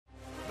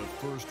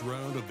first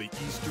round of the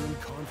Eastern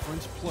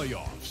Conference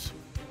playoffs.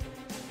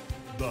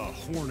 The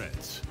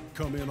Hornets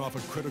come in off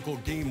a critical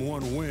Game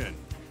 1 win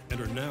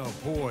and are now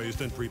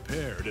poised and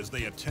prepared as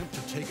they attempt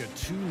to take a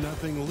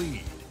 2-0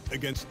 lead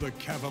against the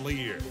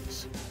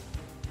Cavaliers.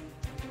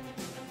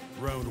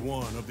 Round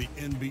 1 of the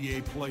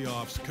NBA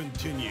playoffs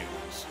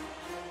continues.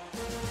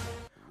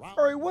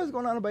 Alright, what's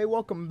going on, everybody?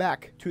 Welcome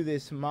back to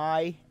this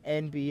My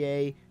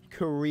NBA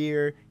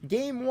Career.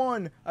 Game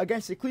 1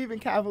 against the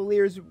Cleveland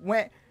Cavaliers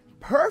went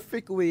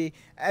perfectly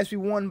as we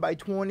won by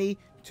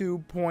 22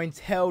 points.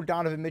 Held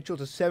Donovan Mitchell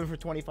to 7 for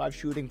 25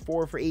 shooting,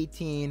 4 for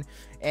 18,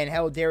 and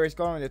held Darius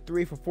Garland to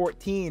 3 for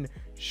 14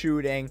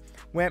 shooting.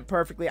 Went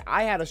perfectly.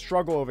 I had a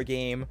struggle of a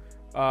game.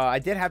 I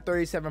did have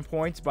 37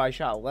 points, but I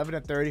shot 11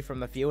 of 30 from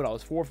the field. I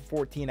was 4 for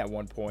 14 at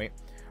one point.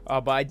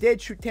 But I did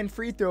shoot 10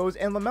 free throws,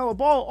 and LaMelo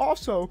Ball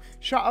also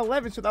shot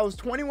 11, so that was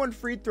 21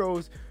 free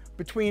throws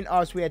between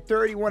us. We had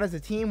 31 as a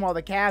team, while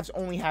the Cavs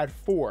only had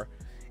 4.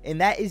 And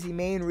that is the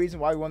main reason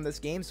why we won this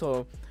game.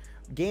 So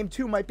game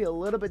 2 might be a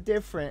little bit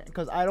different,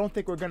 because I don't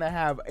think we're going to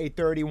have a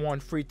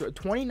 31 free throw.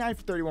 29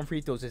 for 31 free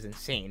throws is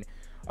insane.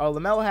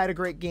 LaMelo had a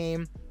great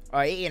game.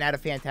 Ayton had a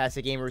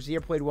fantastic game.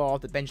 Rozier played well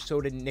off the bench. So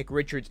did Nick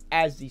Richards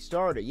as the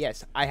starter.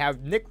 Yes, I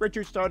have Nick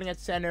Richards starting at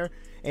center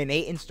and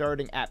Ayton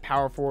starting at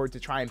power forward to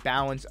try and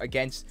balance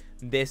against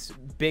this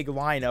big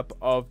lineup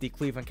of the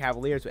Cleveland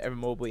Cavaliers with Evan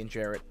Mobley and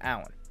Jarrett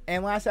Allen.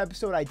 And last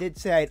episode, I did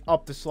say I'd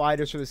up the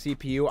sliders for the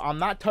CPU. I'm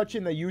not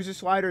touching the user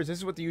sliders. This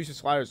is what the user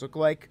sliders look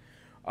like.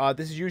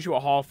 This is usually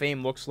what Hall of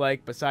Fame looks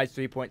like, besides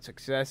 3-point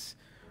success.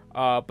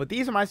 But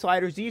these are my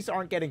sliders. These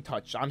aren't getting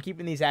touched. I'm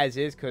keeping these as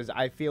is because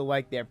I feel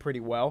like they're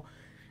pretty well.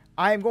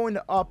 I am going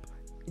to up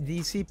the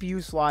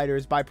CPU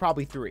sliders by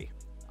probably 3.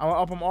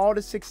 I'll up them all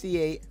to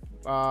 68.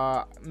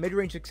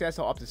 Mid-range success,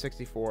 I'll up to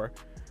 64.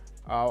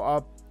 I'll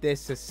up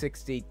this to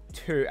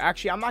 62.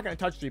 Actually, I'm not going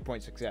to touch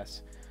 3-point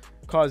success,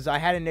 because I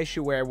had an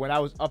issue where when I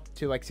was up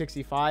to like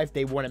 65,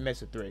 they wouldn't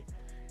miss a 3.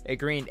 It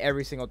greened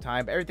every single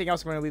time. But everything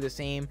else I'm going to leave the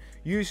same.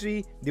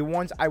 Usually, the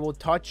ones I will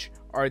touch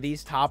are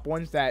these top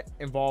ones that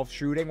involve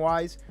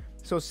shooting-wise.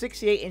 So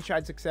 68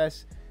 inside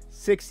success,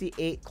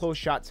 68 close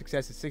shot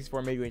success, and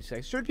 64 mid-range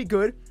success. Should be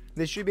good.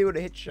 They should be able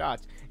to hit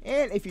shots.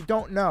 And if you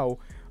don't know,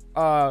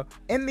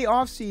 in the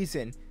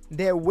offseason,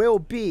 there will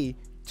be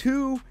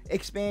 2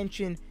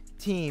 expansion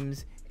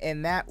teams,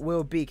 and that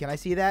will be, can I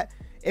see that?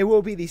 It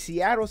will be the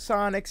Seattle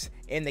Sonics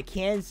and the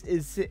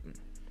Kansas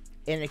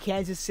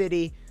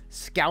City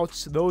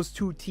Scouts. Those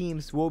 2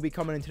 teams will be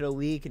coming into the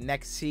league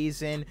next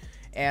season.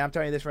 And I'm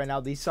telling you this right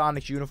now, these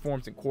Sonics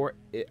uniforms and court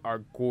are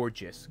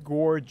gorgeous.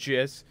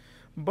 Gorgeous.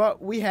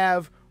 But we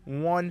have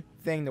one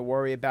thing to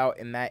worry about,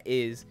 and that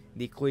is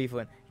the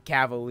Cleveland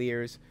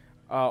Cavaliers.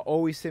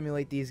 Always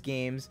simulate these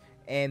games,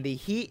 and the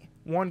Heat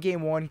won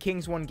game 1,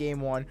 Kings won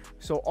game 1,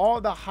 so all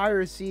the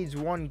higher seeds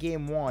won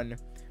game 1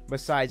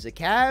 besides the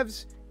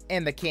Cavs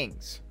and the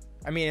Kings,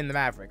 and the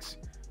Mavericks.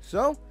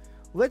 So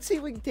let's see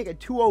if we can take a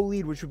 2-0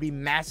 lead, which would be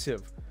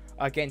massive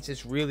against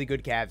this really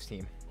good Cavs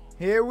team.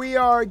 Here we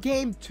are,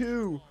 game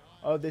 2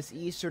 of this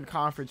Eastern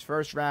Conference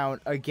first round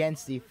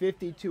against the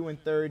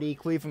 52-30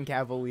 Cleveland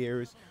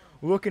Cavaliers,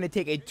 looking to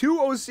take a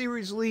 2-0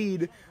 series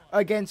lead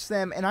against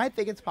them, and I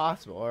think it's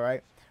possible, all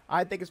right?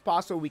 I think it's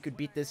possible we could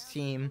beat this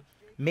team,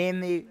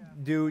 mainly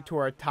due to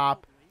our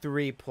top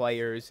 3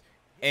 players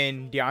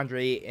in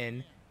DeAndre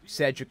Ayton,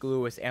 Cedric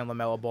Lewis, and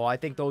LaMelo Ball. I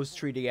think those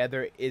 3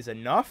 together is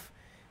enough,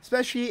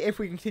 especially if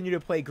we continue to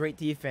play great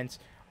defense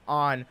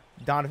on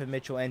Donovan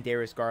Mitchell and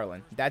Darius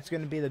Garland. That's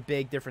going to be the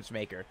big difference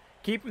maker.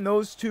 Keeping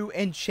those 2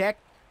 in check,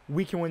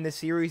 we can win this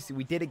series.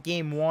 We did it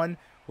game 1.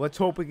 Let's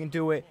hope we can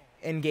do it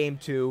in game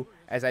 2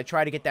 as I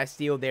try to get that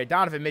steal there.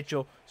 Donovan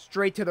Mitchell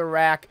straight to the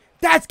rack.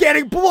 That's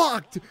getting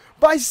blocked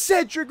by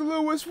Cedric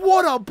Lewis.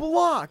 What a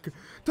block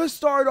to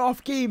start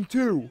off game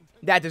 2.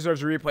 That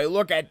deserves a replay.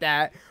 Look at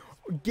that.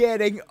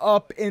 Getting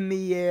up in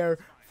the air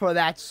for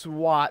that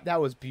swat.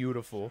 That was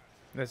beautiful.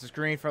 This is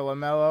green for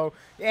LaMelo.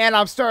 And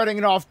I'm starting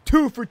it off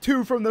 2 for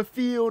 2 from the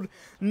field.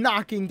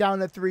 Knocking down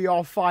the 3,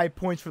 all 5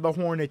 points for the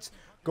Hornets.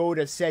 Go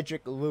to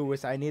Cedric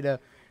Lewis. I need to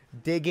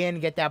dig in,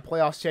 get that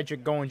playoff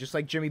Cedric going, just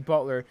like Jimmy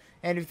Butler.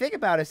 And if you think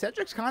about it,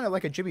 Cedric's kind of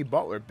like a Jimmy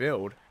Butler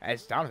build,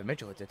 as Donovan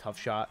Mitchell hits a tough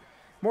shot.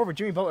 More of a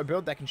Jimmy Butler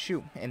build that can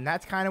shoot, and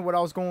that's kind of what I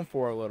was going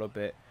for a little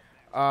bit.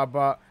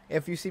 But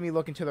if you see me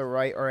looking to the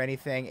right or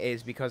anything,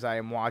 is because I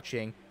am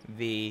watching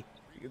the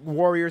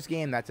Warriors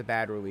game. That's a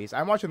bad release.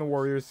 I'm watching the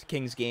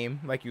Warriors-Kings game,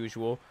 like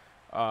usual.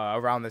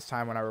 Around this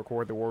time when I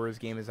record, the Warriors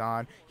game is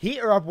on. Heat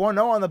are up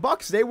 1-0 on the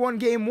Bucks. They won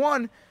game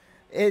 1.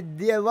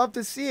 Yeah, love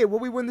to see it. Will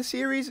we win the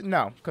series?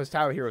 No, because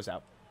Tyler Hero's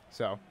out.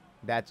 So,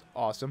 that's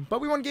awesome.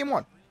 But we won game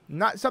 1.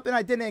 Not something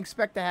I didn't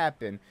expect to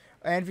happen.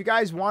 And if you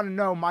guys want to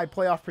know my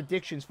playoff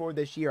predictions for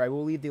this year, I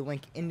will leave the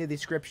link in the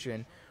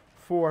description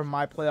for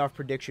my playoff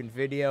prediction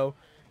video.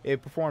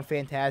 It performed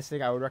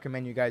fantastic. I would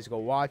recommend you guys go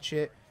watch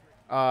it.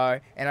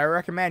 And I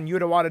recommend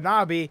Yuta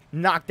Watanabe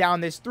knock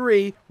down this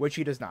 3, which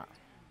he does not.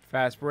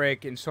 Fast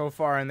break. And so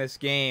far in this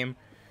game,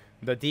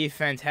 the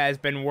defense has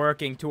been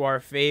working to our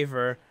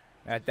favor.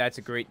 That's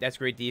great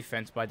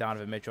defense by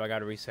Donovan Mitchell. I got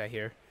to reset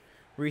here.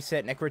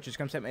 Reset. Nick Richards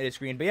comes up mid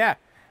screen. But yeah,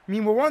 I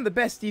mean, we're one of the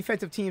best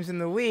defensive teams in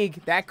the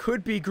league. That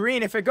could be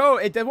green if it go.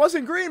 It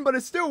wasn't green, but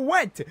it still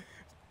went.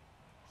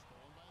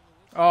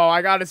 Oh,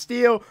 I got a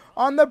steal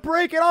on the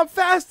break, and I'm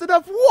fast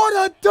enough.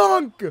 What a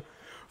dunk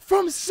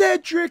from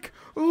Cedric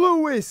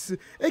Lewis.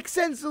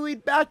 Extends the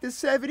lead back to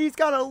 7. He's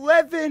got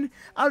 11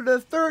 out of the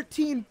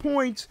 13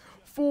 points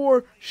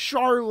for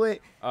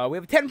Charlotte. We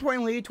have a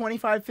 10-point lead,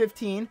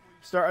 25-15.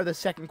 Start of the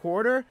second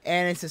quarter,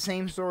 and it's the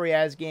same story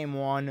as game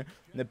 1.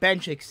 The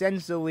bench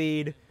extends the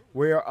lead.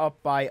 We're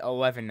up by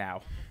 11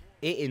 now.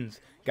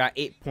 Aiton's got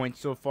 8 points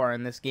so far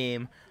in this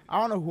game. I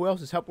don't know who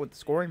else is helping with the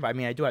scoring, but I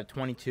mean, I do have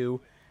 22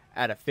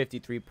 out of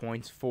 53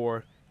 points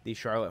for the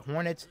Charlotte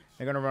Hornets.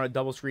 They're going to run a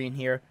double screen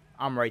here.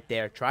 I'm right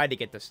there. Tried to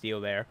get the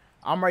steal there.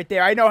 I'm right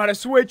there. I know how to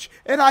switch,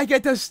 and I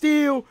get the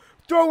steal.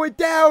 Throw it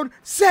down.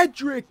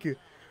 Cedric.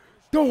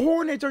 The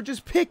Hornets are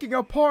just picking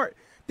apart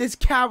this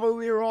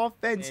Cavalier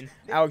offense. And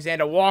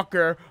Alexander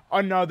Walker,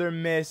 another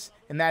miss,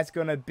 and that's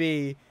going to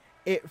be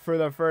it for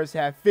the first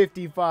half.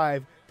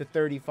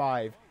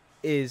 55-35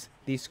 is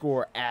the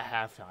score at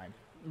halftime.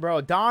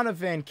 Bro,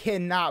 Donovan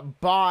cannot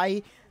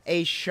buy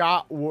a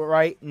shot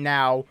right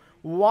now.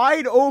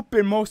 Wide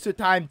open most of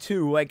the time,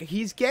 too. Like,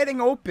 he's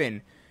getting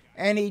open,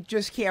 and he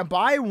just can't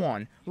buy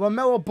one.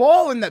 LaMelo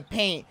Ball in the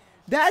paint.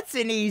 That's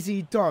an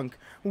easy dunk.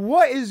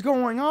 What is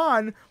going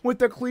on with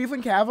the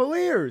Cleveland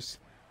Cavaliers?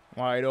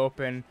 Wide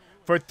open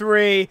for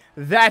 3.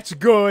 That's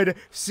good.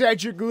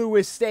 Cedric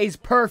Lewis stays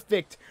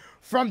perfect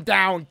from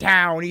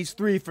downtown. He's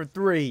 3 for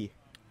 3.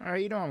 All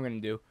right, you know what I'm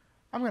going to do?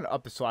 I'm going to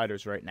up the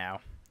sliders right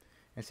now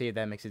and see if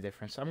that makes a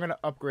difference. I'm going to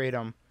upgrade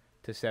them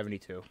to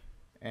 72.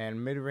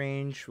 And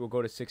mid-range, we'll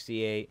go to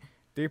 68.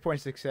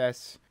 3-point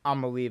success,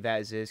 I'm going to leave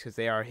that as is because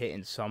they are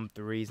hitting some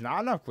threes.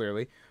 Not enough,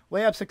 clearly.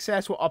 Layup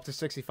success, we'll up to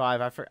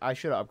 65. I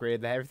should have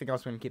upgraded that. Everything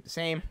else we're going to keep the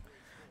same.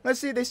 Let's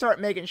see if they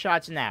start making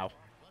shots now.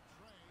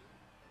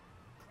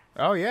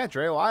 Oh, yeah,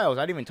 Dre Lyles.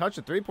 I didn't even touch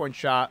the 3-point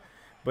shot,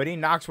 but he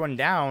knocks one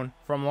down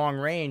from long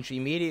range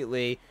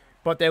immediately.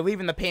 But they're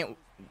leaving the paint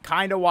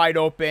kind of wide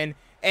open,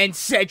 and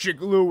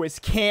Cedric Lewis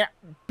can't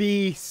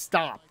be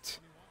stopped.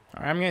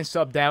 All right, I'm getting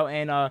subbed out,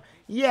 and,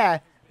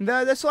 yeah,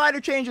 the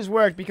slider changes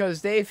worked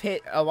because they've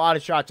hit a lot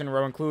of shots in a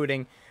row,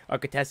 including a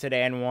contested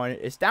and one.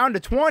 It's down to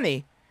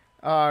 20.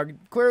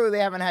 Clearly, they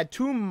haven't had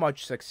too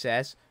much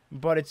success,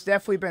 but it's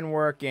definitely been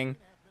working.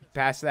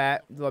 Pass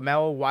that.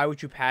 LaMelo, why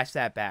would you pass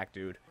that back,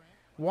 dude?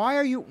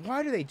 Why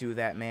do they do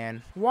that,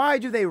 man? Why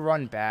do they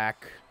run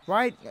back?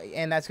 Right?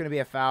 And that's going to be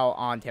a foul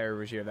on Terry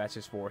Rozier. That's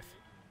his 4th.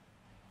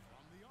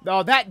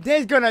 No,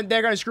 they're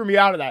gonna screw me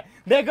out of that.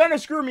 They're gonna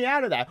screw me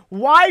out of that.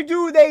 Why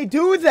do they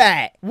do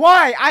that?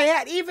 Why?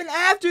 Even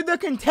after the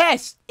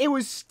contest, it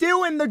was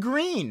still in the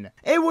green.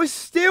 It was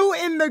still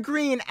in the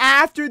green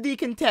after the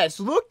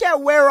contest. Look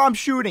at where I'm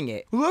shooting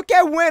it. Look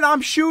at when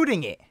I'm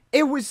shooting it.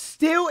 It was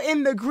still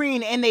in the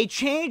green, and they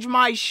changed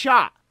my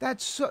shot.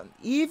 That's so,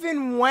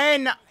 even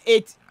when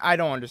I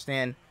don't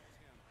understand.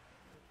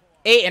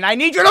 Ayton, I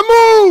need you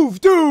to move,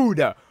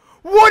 dude.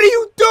 What are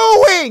you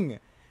doing?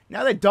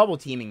 Now they're double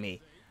teaming me.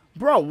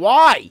 Bro,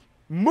 why?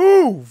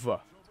 Move!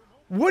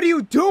 What are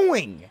you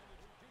doing?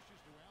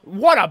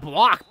 What a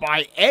block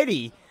by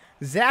Eddie.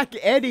 Zach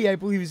Eddy, I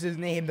believe is his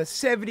name. The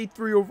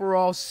 73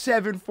 overall,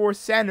 7'4"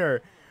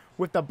 center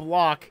with the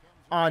block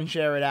on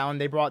Jared Allen.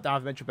 They brought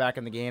Donovan Mitchell back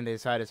in the game. They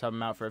decided to sub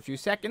him out for a few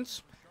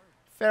seconds.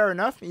 Fair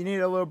enough. You need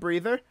a little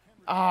breather.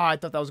 I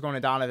thought that was going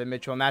to Donovan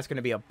Mitchell, and that's going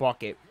to be a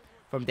bucket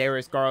from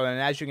Darius Garland.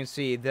 And as you can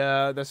see,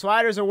 the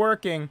sliders are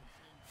working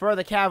for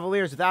the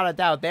Cavaliers without a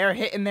doubt. They're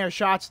hitting their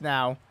shots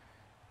now.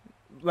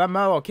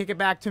 LaMelo, kick it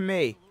back to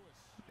me.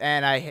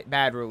 And I hit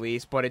bad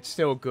release, but it's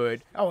still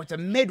good. Oh, it's a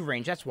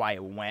mid-range. That's why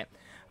it went.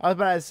 I was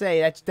about to say,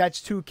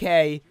 that's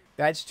 2K.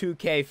 That's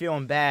 2K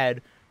feeling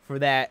bad for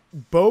that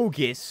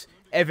bogus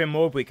Evan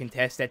Mobley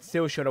contest that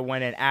still should have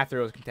went in after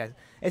those contests.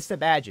 It's the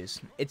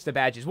badges. It's the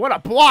badges. What a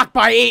block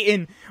by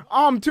Ayton.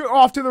 Off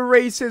to the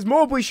races.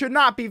 Mobley should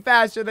not be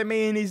faster than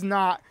me, and he's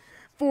not.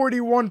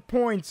 41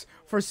 points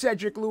for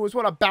Cedric Lewis.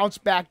 What a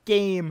bounce-back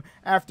game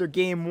after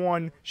game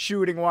 1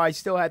 shooting-wise.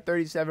 Still had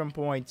 37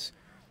 points.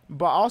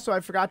 But also,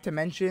 I forgot to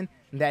mention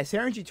that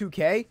Synergy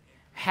 2K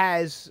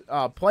has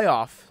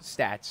playoff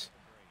stats.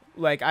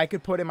 Like, I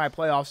could put in my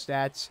playoff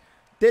stats.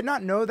 Did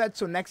not know that,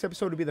 so next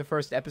episode will be the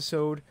first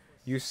episode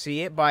you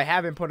see it. But I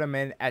haven't put them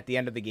in at the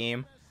end of the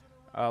game.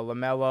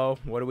 LaMelo,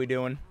 what are we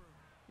doing?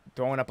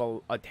 Throwing up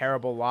a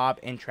terrible lob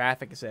in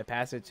traffic instead of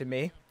passing it to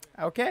me.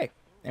 Okay.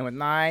 And with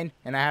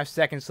 9.5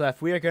 seconds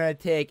left, we are going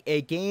to take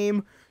a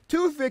Game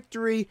 2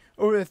 victory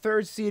over the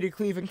 3rd-seeded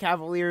Cleveland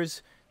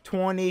Cavaliers.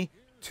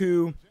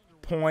 22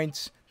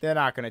 points. They're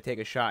not going to take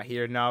a shot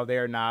here. No,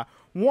 they're not.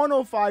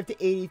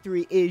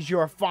 105-83 is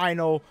your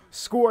final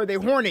score. The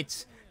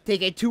Hornets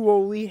take a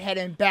 2-0 lead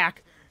heading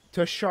back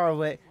to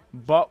Charlotte.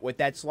 But with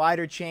that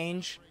slider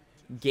change,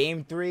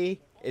 Game 3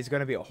 is going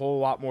to be a whole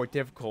lot more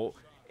difficult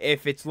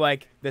if it's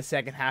like the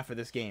second half of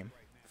this game.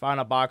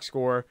 Final box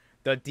score.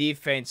 The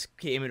defense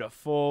came into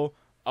full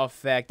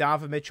effect.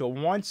 Donovan Mitchell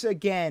once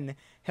again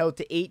held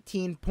to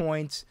 18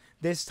 points.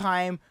 this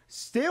time.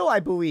 Still, I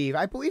believe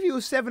he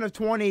was 7 of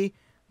 20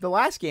 the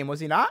last game, was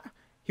he not?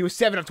 He was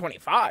 7 of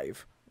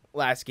 25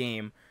 last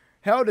game.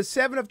 Held a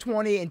 7 of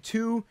 20 and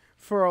 2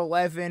 for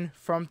 11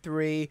 from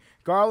 3.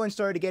 Garland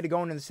started to get it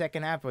going in the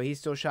second half, but he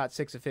still shot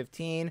 6 of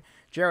 15.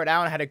 Jared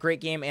Allen had a great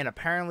game, and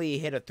apparently he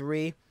hit a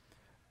 3.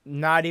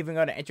 Not even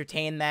going to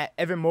entertain that.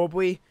 Evan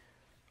Mobley,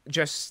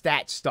 just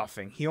stat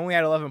stuffing. He only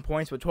had 11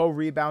 points, but 12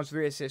 rebounds,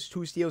 3 assists,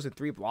 2 steals, and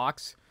 3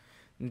 blocks.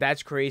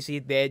 That's crazy.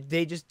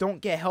 They just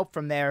don't get help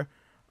from their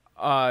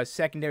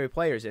secondary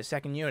players, their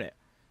second unit.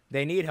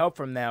 They need help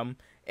from them,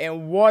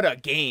 and what a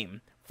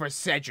game for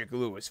Cedric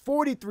Lewis.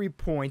 43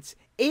 points,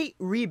 8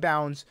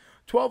 rebounds,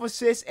 12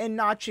 assists, and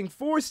notching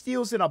 4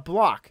 steals and a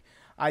block.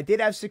 I did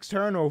have 6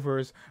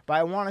 turnovers, but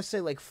I want to say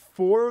like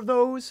 4 of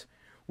those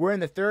were in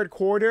the third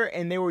quarter,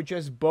 and they were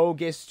just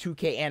bogus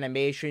 2K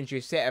animations.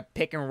 You set a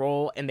pick and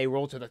roll, and they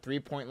roll to the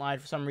three-point line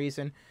for some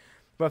reason.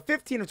 But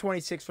 15 of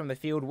 26 from the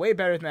field, way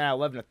better than that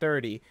 11 of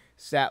 30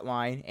 stat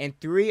line, and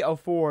 3 of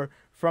 4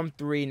 from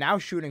 3, now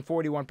shooting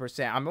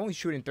 41%. I'm only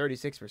shooting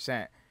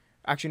 36%.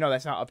 Actually, no,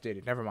 that's not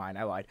updated. Never mind,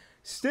 I lied.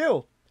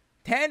 Still,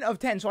 10 of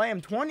 10, so I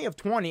am 20 of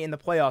 20 in the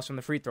playoffs from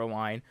the free throw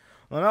line.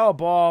 LaMelo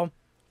Ball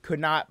could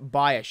not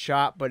buy a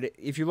shot, but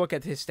if you look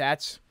at his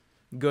stats,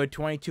 good,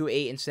 22,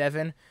 8, and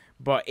 7,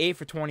 but 8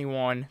 for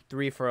 21,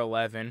 3 for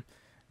 11.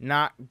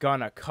 Not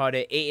gonna cut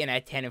it. 8 and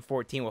at 10 and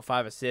 14 with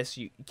 5 assists.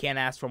 You can't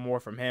ask for more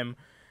from him.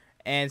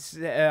 And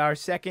our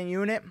second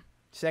unit,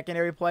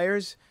 secondary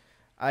players,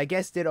 I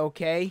guess did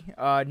okay.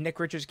 Nick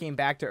Richards came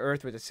back to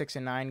earth with a 6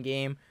 and 9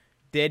 game.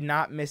 Did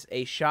not miss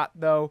a shot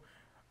though.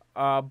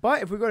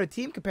 But if we go to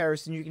team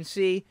comparison, you can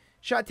see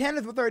shot 10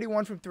 of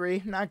 31 from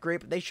 3. Not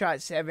great, but they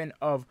shot 7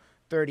 of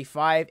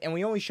 35. And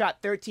we only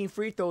shot 13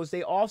 free throws.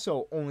 They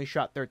also only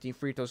shot 13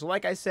 free throws. So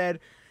like I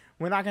said,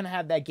 we're not going to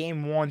have that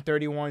game 1,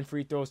 31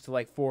 free throws to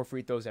like 4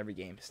 free throws every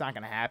game. It's not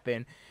going to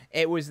happen.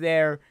 It was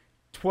their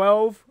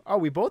 12. Oh,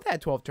 we both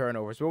had 12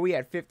 turnovers, but we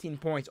had 15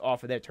 points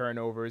off of their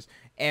turnovers,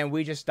 and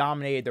we just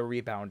dominated the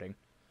rebounding.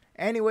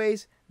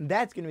 Anyways,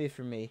 that's going to be it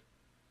for me.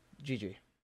 GG.